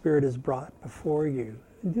Holy Spirit has brought before you,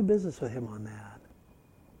 do business with Him on that.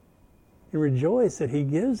 And rejoice that He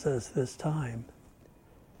gives us this time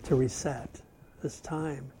to reset, this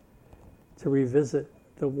time to revisit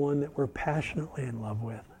the one that we're passionately in love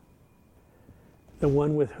with. The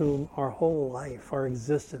one with whom our whole life, our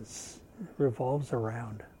existence revolves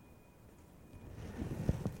around.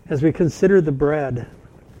 As we consider the bread,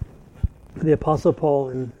 the Apostle Paul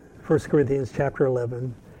in 1 Corinthians chapter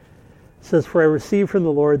 11 says, For I received from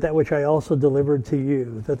the Lord that which I also delivered to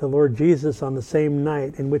you, that the Lord Jesus on the same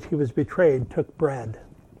night in which He was betrayed took bread.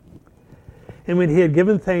 And when He had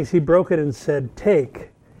given thanks, He broke it and said, Take,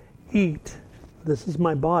 eat, this is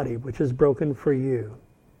my body which is broken for you.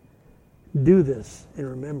 Do this in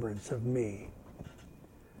remembrance of me.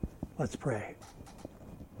 Let's pray.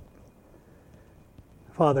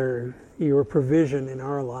 Father, your provision in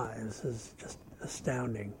our lives is just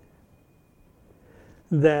astounding.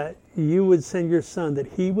 That you would send your Son, that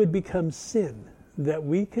he would become sin, that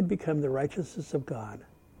we could become the righteousness of God.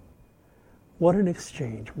 What an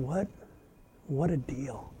exchange. What a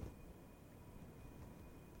deal.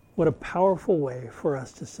 What a powerful way for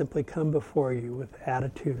us to simply come before you with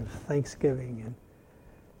attitude of thanksgiving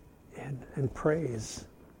and praise,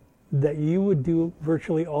 that you would do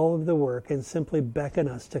virtually all of the work and simply beckon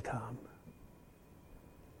us to come.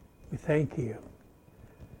 We thank you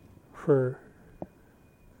for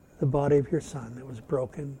the body of your Son that was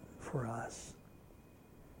broken for us,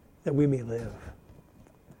 that we may live.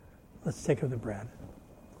 Let's take of the bread.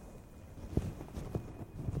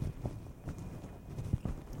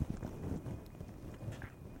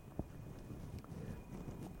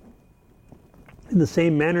 In the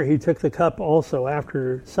same manner, he took the cup also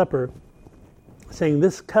after supper, saying,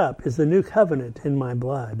 "This cup is the new covenant in my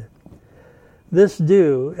blood. This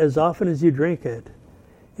do as often as you drink it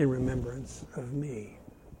in remembrance of me."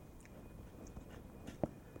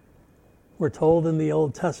 We're told in the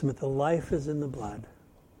Old Testament, the life is in the blood.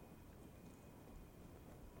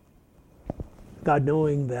 God,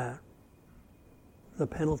 knowing that the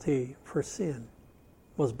penalty for sin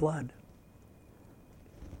was blood,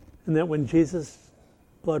 and that when Jesus'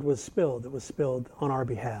 blood was spilled, it was spilled on our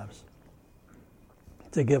behalves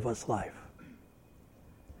to give us life.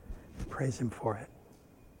 Praise him for it.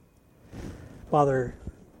 Father,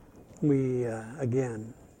 we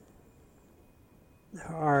again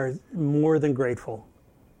are more than grateful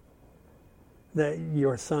that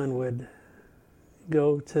your Son would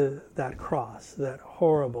go to that cross, that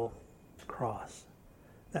horrible cross,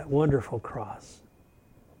 that wonderful cross,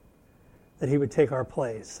 that he would take our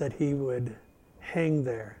place, that he would hang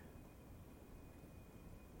there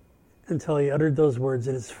until he uttered those words,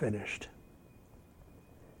 "It is finished,"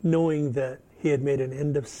 knowing that he had made an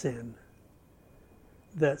end of sin,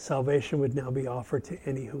 that salvation would now be offered to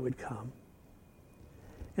any who would come.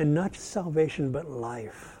 And not just salvation, but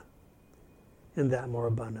life, and that more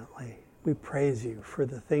abundantly. We praise you for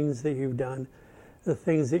the things that you've done, the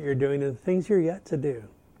things that you're doing, and the things you're yet to do.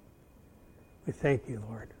 We thank you,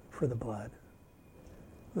 Lord, for the blood.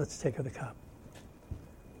 Let's take of the cup.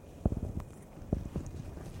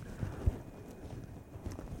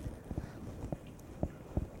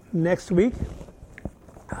 Next week,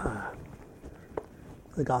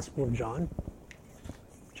 the Gospel of John,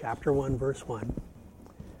 chapter 1, verse 1.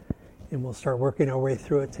 And we'll start working our way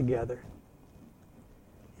through it together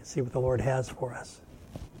and see what the Lord has for us.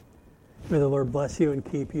 May the Lord bless you and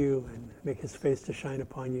keep you and make his face to shine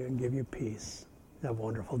upon you and give you peace. Have a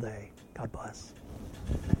wonderful day. God bless.